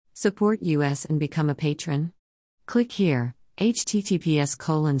Support us and become a patron? Click here,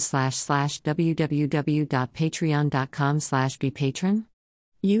 https://www.patreon.com/bepatron.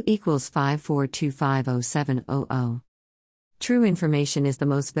 U equals 54250700. True information is the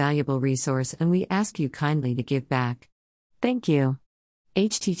most valuable resource and we ask you kindly to give back. Thank you.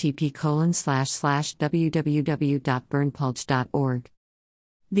 http://www.burnpulch.org.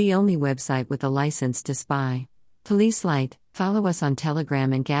 The only website with a license to spy. Police Light. Follow us on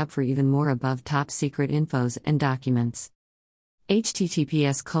Telegram and Gab for even more above top secret infos and documents.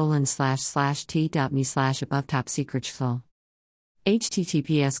 https://t.me/above top secret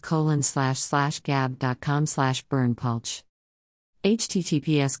https://gab.com/burnpulch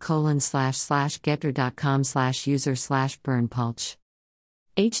https://getter.com/user/burnpulch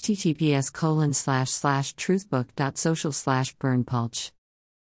https://truthbook.social/burnpulch.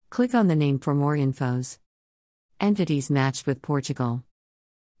 Click on the name for more infos. Entities matched with Portugal.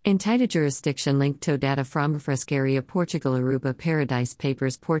 Entided jurisdiction linked to data from Frescaria Portugal Aruba Paradise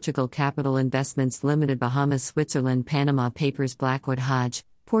Papers Portugal Capital Investments Limited Bahamas Switzerland Panama Papers Blackwood Hodge,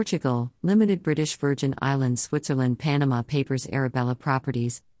 Portugal, Limited British Virgin Islands Switzerland Panama Papers Arabella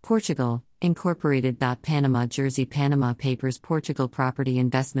Properties, Portugal, Incorporated. Panama Jersey Panama Papers Portugal Property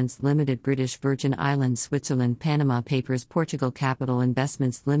Investments Limited British Virgin Islands Switzerland Panama Papers Portugal Capital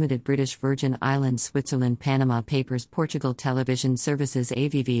Investments Limited British Virgin Islands Switzerland Panama Papers Portugal Television Services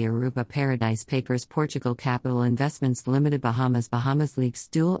AVV Aruba Paradise Papers Portugal Capital Investments Limited Bahamas Bahamas Leaks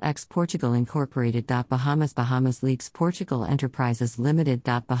Dual X Portugal Incorporated. Bahamas Bahamas Leaks Portugal Enterprises Limited.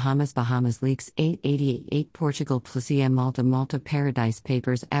 Bahamas Bahamas Leaks 8888 Portugal Placia Malta Malta Paradise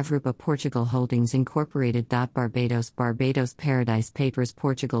Papers Avrupa Portugal Holdings Incorporated. Barbados Barbados Paradise Papers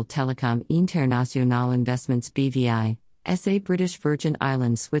Portugal Telecom Internacional Investments BVI, SA British Virgin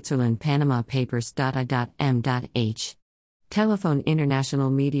Islands Switzerland Panama Papers. I.M.H. Telephone International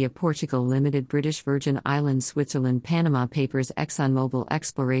Media Portugal Limited British Virgin Islands Switzerland Panama Papers ExxonMobil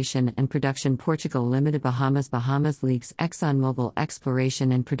Exploration and Production Portugal Limited Bahamas Bahamas Leaks ExxonMobil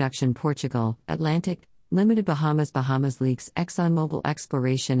Exploration and Production Portugal Atlantic Limited Bahamas Bahamas Leaks ExxonMobil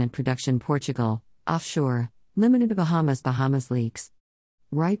Exploration and Production Portugal, Offshore, Limited Bahamas Bahamas Leaks.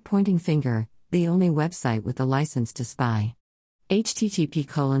 Right pointing finger, the only website with a license to spy.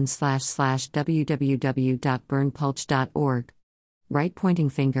 http://www.burnpulch.org. Right pointing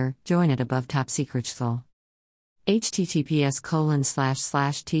finger, join at above top secret school.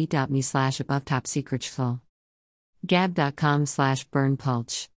 https://t.me/above top secret school.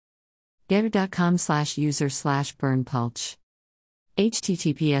 gab.com/burnpulch. getter.com/user/burnpulch.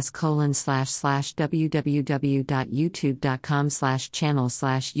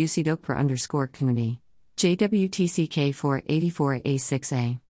 https://www.youtube.com/channel/ucdoper_community.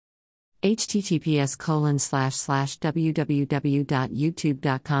 JWTCK484A6A.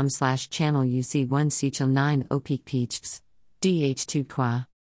 https://www.youtube.com/channel-UC1C9OPeachs. DH2qua.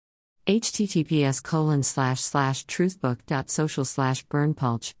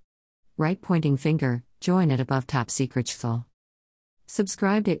 https://truthbook.social/burnpulch. Right pointing finger, join at above top secret school.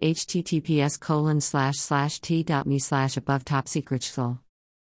 Subscribe to https://t.me/above top secret school.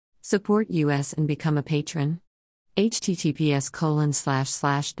 Support us and become a patron?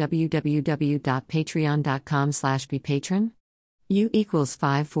 https://www.patreon.com/bepatron. U equals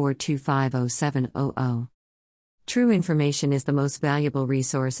 54250700. True information is the most valuable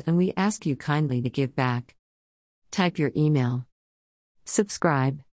resource and we ask you kindly to give back. Type your email. Subscribe.